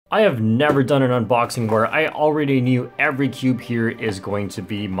I have never done an unboxing where I already knew every cube here is going to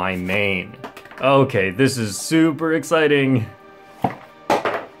be my main. Okay, this is super exciting.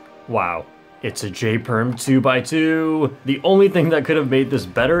 Wow, it's a J-Perm 2x2. The only thing that could have made this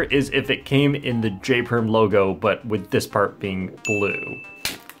better is if it came in the J-Perm logo, but with this part being blue.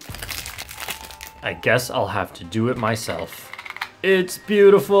 I guess I'll have to do it myself. It's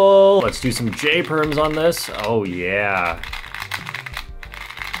beautiful. Let's do some J-Perms on this. Oh yeah.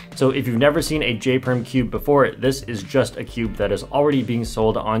 So if you've never seen a J-Perm cube before, this is just a cube that is already being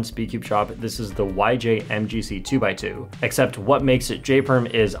sold on Speedcube Shop. This is the YJ MGC 2x2. Except what makes it J-Perm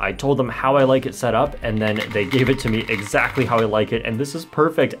is I told them how I like it set up, and then they gave it to me exactly how I like it, and this is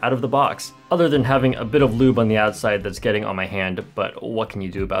perfect out of the box. Other than having a bit of lube on the outside that's getting on my hand, but what can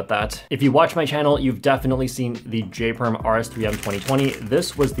you do about that? If you watch my channel, you've definitely seen the J-Perm RS3M 2020.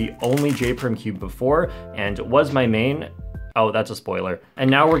 This was the only J-Perm cube before, and was my main. Oh, that's a spoiler.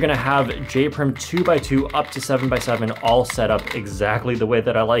 And now we're gonna have J-Perm 2x2 up to 7x7 all set up exactly the way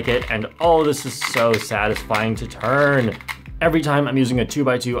that I like it. And oh, this is so satisfying to turn. Every time I'm using a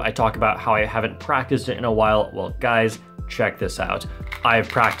 2x2, I talk about how I haven't practiced it in a while. Well, guys, check this out. I've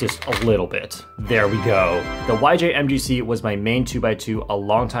practiced a little bit. There we go. The YJ MGC was my main 2x2 a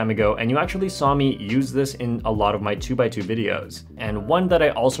long time ago, and you actually saw me use this in a lot of my 2x2 videos. And one that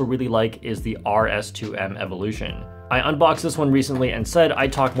I also really like is the RS2M Evolution. I unboxed this one recently and said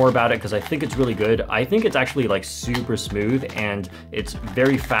I'd talk more about it because I think it's really good. I think it's actually like super smooth and it's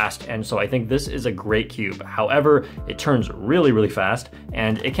very fast, and so I think this is a great cube. However, it turns really, really fast,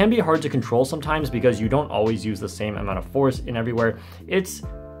 and it can be hard to control sometimes because you don't always use the same amount of force in everywhere. It's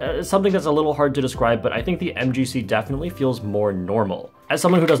something that's a little hard to describe, but I think the MGC definitely feels more normal. As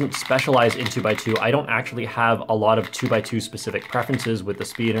someone who doesn't specialize in 2x2, I don't actually have a lot of 2x2 specific preferences with the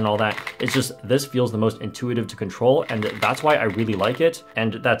speed and all that. It's just this feels the most intuitive to control, and that's why I really like it,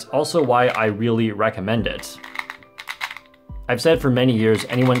 and that's also why I really recommend it. I've said for many years,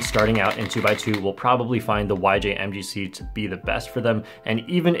 anyone starting out in 2x2 will probably find the YJ MGC to be the best for them, and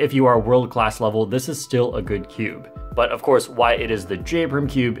even if you are world-class level, this is still a good cube. But of course, why it is the J-Perm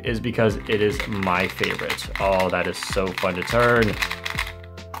cube is because it is my favorite. Oh, that is so fun to turn.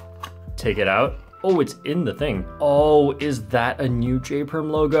 Take it out. Oh, it's in the thing. Oh, is that a new J-Perm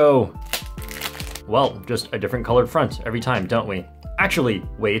logo? Well, just a different colored front every time, don't we? Actually,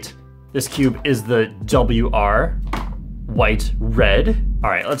 wait. This cube is the WR. White, red. All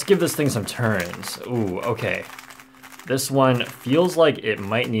right, let's give this thing some turns. Ooh, okay. This one feels like it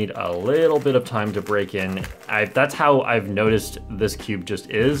might need a little bit of time to break in. That's how I've noticed this cube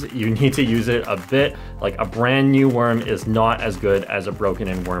just is. You need to use it a bit. Like a brand new worm is not as good as a broken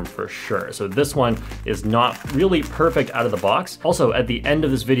in worm for sure. So this one is not really perfect out of the box. Also, at the end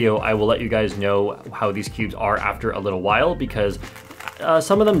of this video, I will let you guys know how these cubes are after a little while, because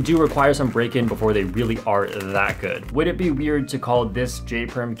some of them do require some break-in before they really are that good. Would it be weird to call this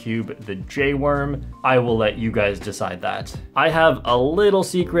J-Perm cube the J-Worm? I will let you guys decide that. I have a little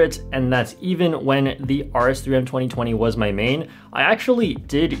secret, and that's even when the RS3M 2020 was my main, I actually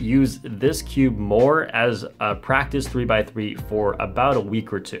did use this cube more as a practice 3x3 for about a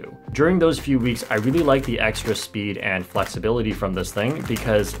week or two. During those few weeks, I really liked the extra speed and flexibility from this thing,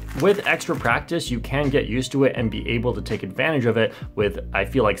 because with extra practice, you can get used to it and be able to take advantage of it with, I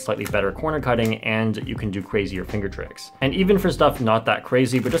feel like, slightly better corner cutting, and you can do crazier finger tricks. And even for stuff not that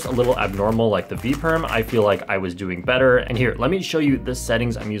crazy, but just a little abnormal like the V-Perm, I feel like I was doing better. And here, let me show you the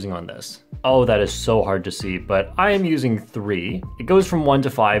settings I'm using on this. Oh, that is so hard to see, but I am using 3. It goes from 1 to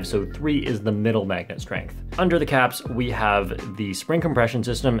 5, so 3 is the middle magnet strength. Under the caps, we have the spring compression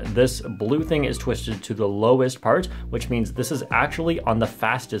system. This blue thing is twisted to the lowest part, which means this is actually on the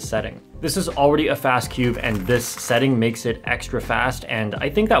fastest setting. This is already a fast cube, and this setting makes it extra fast, and I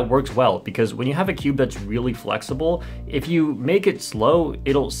think that works well, because when you have a cube that's really flexible, if you make it slow,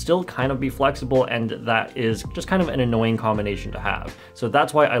 it'll still kind of be flexible, and that is just kind of an annoying combination to have. So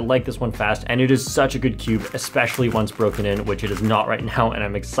that's why I like this one fast, and it is such a good cube, especially once broken in, which it is not right now, and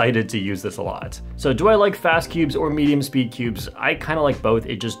I'm excited to use this a lot. So do I like fast cubes or medium speed cubes? I kind of like both.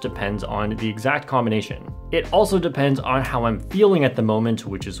 It just depends on the exact combination. It also depends on how I'm feeling at the moment,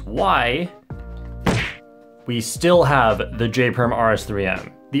 which is why we still have the J-Perm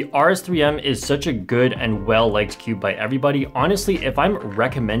RS3M. The RS3M is such a good and well-liked cube by everybody. Honestly, if I'm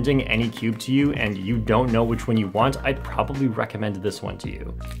recommending any cube to you and you don't know which one you want, I'd probably recommend this one to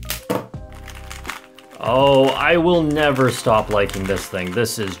you. Oh, I will never stop liking this thing.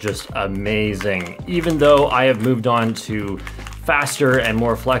 This is just amazing. Even though I have moved on to faster and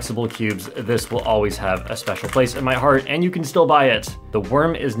more flexible cubes, this will always have a special place in my heart, and you can still buy it. The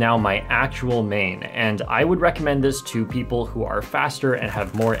worm is now my actual main, and I would recommend this to people who are faster and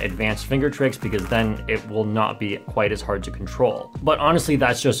have more advanced finger tricks, because then it will not be quite as hard to control. But honestly,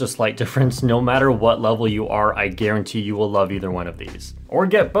 that's just a slight difference. No matter what level you are, I guarantee you will love either one of these. Or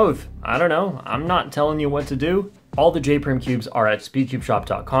get both. I don't know. I'm not telling you what to do. All the J-Perm cubes are at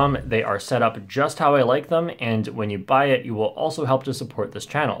speedcubeshop.com. They are set up just how I like them, and when you buy it, you will also help to support this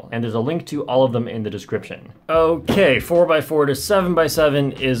channel. And there's a link to all of them in the description. Okay, 4x4 to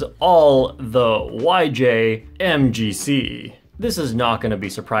 7x7 is all the YJ MGC. This is not going to be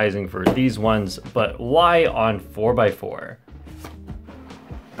surprising for these ones, but why on 4x4?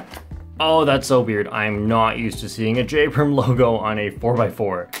 Oh, that's so weird. I'm not used to seeing a J-Perm logo on a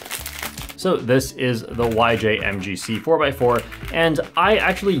 4x4. So this is the YJ MGC 4x4, and I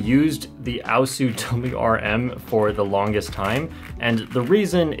actually used the Ausu WRM for the longest time, and the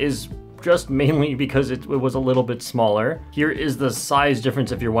reason is just mainly because it was a little bit smaller. Here is the size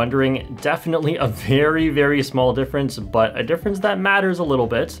difference if you're wondering. Definitely a very, very small difference, but a difference that matters a little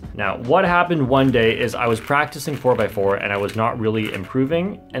bit. Now, what happened one day is I was practicing 4x4 and I was not really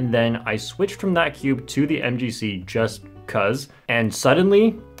improving, and then I switched from that cube to the MGC just cuz, and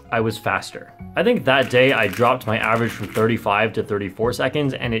suddenly I was faster. I think that day I dropped my average from 35 to 34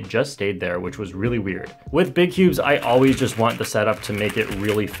 seconds, and it just stayed there, which was really weird. With big cubes, I always just want the setup to make it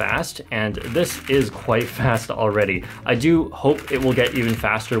really fast, and this is quite fast already. I do hope it will get even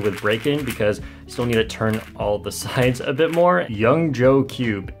faster with break-in, because you still need to turn all the sides a bit more. Young Joe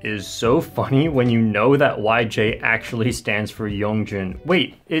Cube is so funny when you know that YJ actually stands for Yongjin.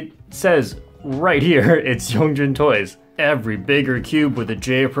 Wait, it says right here, it's Yongjin Toys. Every bigger cube with a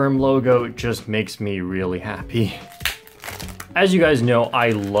J-Perm logo just makes me really happy. As you guys know,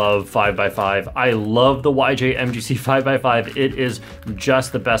 I love 5x5. I love the YJ MGC 5x5. It is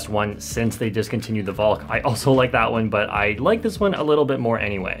just the best one since they discontinued the Valk. I also like that one, but I like this one a little bit more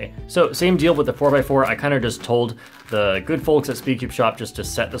anyway. So same deal with the 4x4. I kind of just told the good folks at Speedcube Shop just to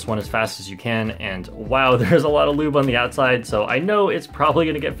set this one as fast as you can, and wow, there's a lot of lube on the outside, so I know it's probably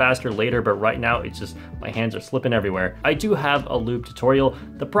gonna get faster later, but right now it's just, my hands are slipping everywhere. I do have a lube tutorial.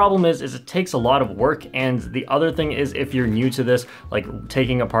 The problem is it takes a lot of work, and the other thing is if you're new to this, like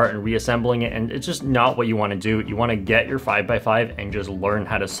taking apart and reassembling it, and it's just not what you wanna do. You wanna get your 5x5 and just learn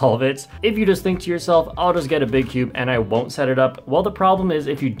how to solve it. If you just think to yourself, I'll just get a big cube and I won't set it up, well, the problem is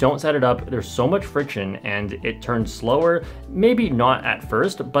if you don't set it up, there's so much friction and it turns slower, maybe not at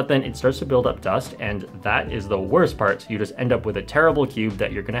first, but then it starts to build up dust, and that is the worst part. You just end up with a terrible cube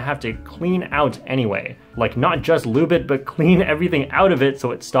that you're gonna have to clean out anyway. Like, not just lube it, but clean everything out of it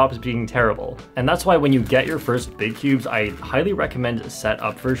so it stops being terrible. And that's why when you get your first big cubes, I highly recommend set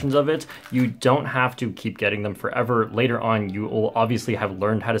up versions of it. You don't have to keep getting them forever. Later on, you will obviously have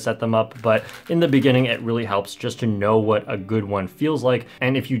learned how to set them up, but in the beginning, it really helps just to know what a good one feels like.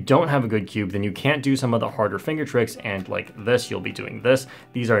 And if you don't have a good cube, then you can't do some of the harder finger tricks, and like this, you'll be doing this.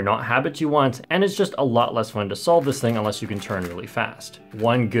 These are not habits you want, and it's just a lot less fun to solve this thing unless you can turn really fast.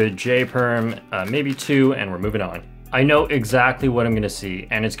 One good J-Perm, maybe two, and we're moving on. I know exactly what I'm gonna see,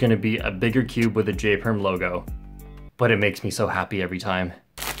 and it's gonna be a bigger cube with a J-Perm logo, but it makes me so happy every time.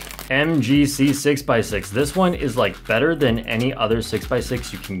 MGC 6x6. This one is like better than any other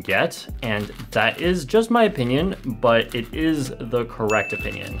 6x6 you can get, and that is just my opinion, but it is the correct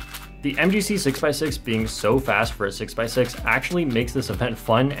opinion. The MGC 6x6 being so fast for a 6x6 actually makes this event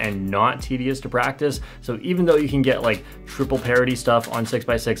fun and not tedious to practice. So even though you can get like triple parity stuff on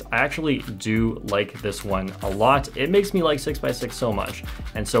 6x6, I actually do like this one a lot. It makes me like 6x6 so much.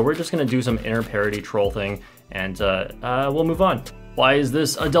 And so we're just gonna do some inner parity troll thing, and we'll move on. Why is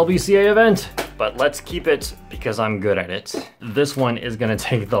this a WCA event? But let's keep it because I'm good at it. This one is gonna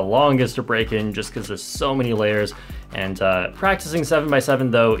take the longest to break in just because there's so many layers. And practicing 7x7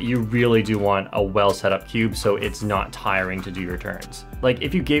 though, you really do want a well set up cube so it's not tiring to do your turns. Like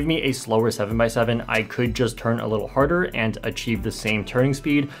if you gave me a slower 7x7, I could just turn a little harder and achieve the same turning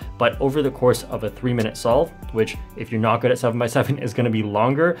speed, but over the course of a 3-minute solve, which if you're not good at 7x7 is gonna be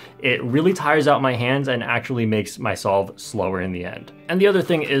longer, it really tires out my hands and actually makes my solve slower in the end. And the other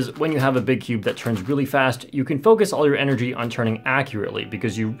thing is when you have a big cube that turns really fast, you can focus all your energy on turning accurately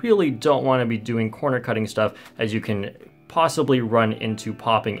because you really don't want to be doing corner cutting stuff, as you can possibly run into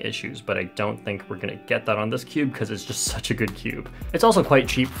popping issues, but I don't think we're gonna get that on this cube because it's just such a good cube. It's also quite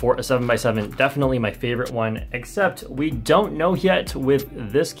cheap for a 7x7, definitely my favorite one, except we don't know yet with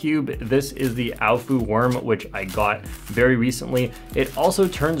this cube. This is the Aufu worm, which I got very recently. It also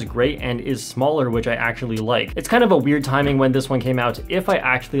turns great and is smaller, which I actually like. It's kind of a weird timing when this one came out. If I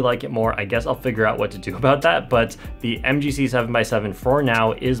actually like it more, I guess I'll figure out what to do about that, but the MGC 7x7 for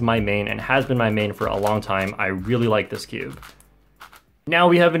now is my main and has been my main for a long time. I really like this cube. Now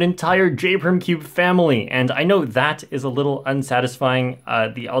we have an entire J-Perm cube family, and I know that is a little unsatisfying.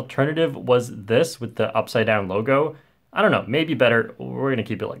 The alternative was this with the upside down logo. I don't know, maybe better. We're gonna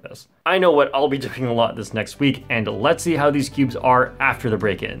keep it like this. I know what I'll be doing a lot this next week, and let's see how these cubes are after the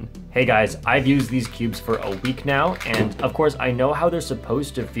break-in. Hey guys, I've used these cubes for a week now, and of course I know how they're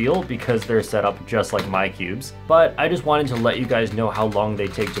supposed to feel because they're set up just like my cubes, but I just wanted to let you guys know how long they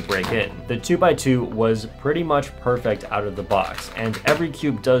take to break in. The 2x2 was pretty much perfect out of the box, and every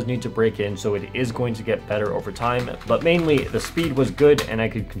cube does need to break in, so it is going to get better over time, but mainly the speed was good and I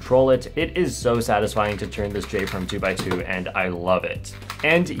could control it. It is so satisfying to turn this J-Perm 2x2, and I love it.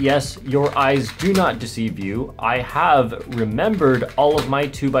 And yes, your eyes do not deceive you. I have remembered all of my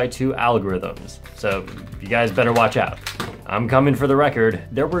 2x2 algorithms, so you guys better watch out. I'm coming for the record.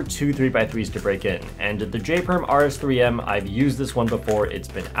 There were two 3x3s to break in, and the J-Perm RS3M, I've used this one before. It's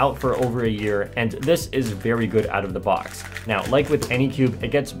been out for over a year, and this is very good out of the box. Now, like with any cube,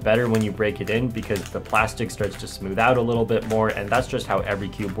 it gets better when you break it in because the plastic starts to smooth out a little bit more, and that's just how every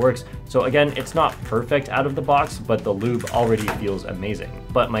cube works. So again, it's not perfect out of the box, but the lube already feels amazing.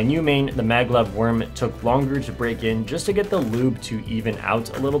 But my new main, the Maglev worm, took longer to break in just to get the lube to even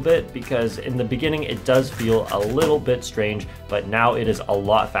out a little bit, because in the beginning it does feel a little bit strange, but now it is a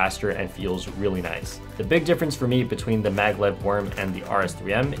lot faster and feels really nice. The big difference for me between the Maglev worm and the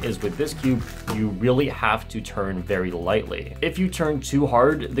RS3M is with this cube, you really have to turn very lightly. If you turn too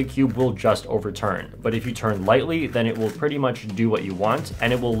hard, the cube will just overturn, but if you turn lightly, then it will pretty much do what you want,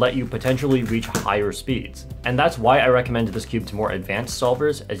 and it will let you potentially reach higher speeds. And that's why I recommend this cube to more advanced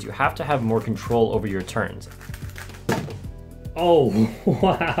solvers, as you have to have more control over your turns. Oh,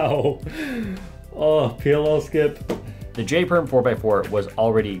 wow. Oh, PLL skip. The J-Perm 4x4 was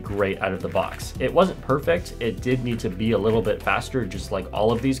already great out of the box. It wasn't perfect, it did need to be a little bit faster, just like all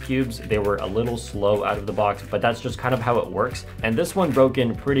of these cubes. They were a little slow out of the box, but that's just kind of how it works. And this one broke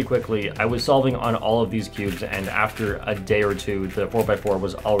in pretty quickly. I was solving on all of these cubes, and after a day or two, the 4x4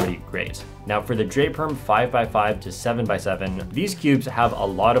 was already great. Now for the J-Perm 5x5 to 7x7, these cubes have a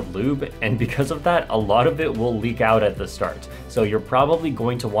lot of lube, and because of that, a lot of it will leak out at the start. So you're probably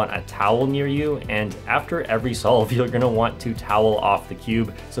going to want a towel near you, and after every solve, you're going to want to towel off the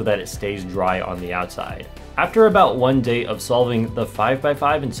cube so that it stays dry on the outside. After about one day of solving, the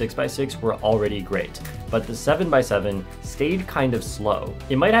 5x5 and 6x6 were already great, but the 7x7 stayed kind of slow.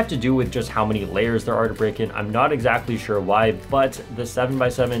 It might have to do with just how many layers there are to break in. I'm not exactly sure why, but the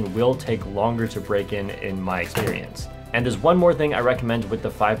 7x7 will take longer to break in my experience. And there's one more thing I recommend with the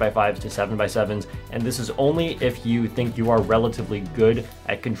 5x5s to 7x7s, and this is only if you think you are relatively good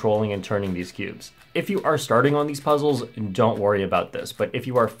at controlling and turning these cubes. If you are starting on these puzzles, don't worry about this, but if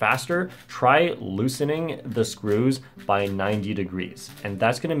you are faster, try loosening the screws by 90 degrees, and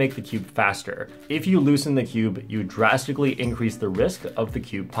that's gonna make the cube faster. If you loosen the cube, you drastically increase the risk of the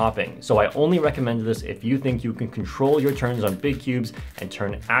cube popping. So I only recommend this if you think you can control your turns on big cubes and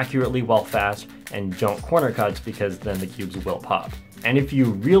turn accurately while fast, and don't corner cut, because then the cubes will pop. And if you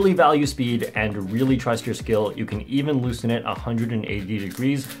really value speed and really trust your skill, you can even loosen it 180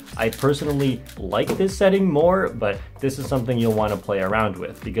 degrees. I personally like this setting more, but this is something you'll want to play around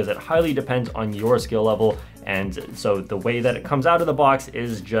with because it highly depends on your skill level. And so the way that it comes out of the box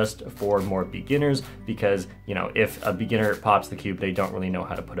is just for more beginners because, you know, if a beginner pops the cube, they don't really know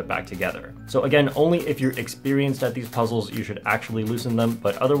how to put it back together. So again, only if you're experienced at these puzzles, you should actually loosen them,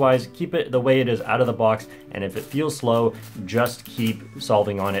 but otherwise keep it the way it is out of the box. And if it feels slow, just keep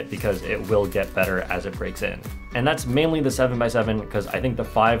solving on it because it will get better as it breaks in. And that's mainly the 7x7 because I think the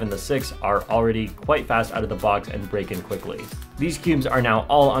 5 and the 6 are already quite fast out of the box and break in quickly. These cubes are now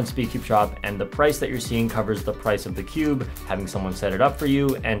all on Speedcube Shop, and the price that you're seeing covers the price of the cube, having someone set it up for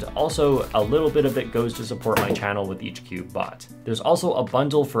you, and also a little bit of it goes to support my channel with each cube bought. There's also a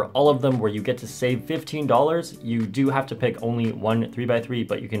bundle for all of them where you get to save $15. You do have to pick only one 3x3,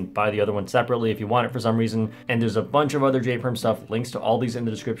 but you can buy the other one separately if you want it for some reason. And there's a bunch of other J-Perm stuff, links to all these in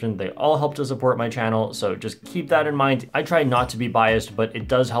the description. They all help to support my channel, so just keep that in mind. I try not to be biased, but it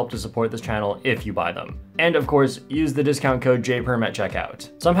does help to support this channel if you buy them. And of course, use the discount code J-perm at checkout.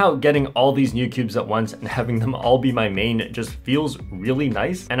 Somehow getting all these new cubes at once and having them all be my main just feels really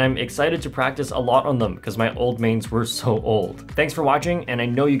nice, and I'm excited to practice a lot on them because my old mains were so old. Thanks for watching, and I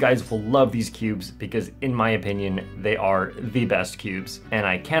know you guys will love these cubes because in my opinion, they are the best cubes, and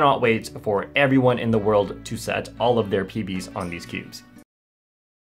I cannot wait for everyone in the world to set all of their PBs on these cubes.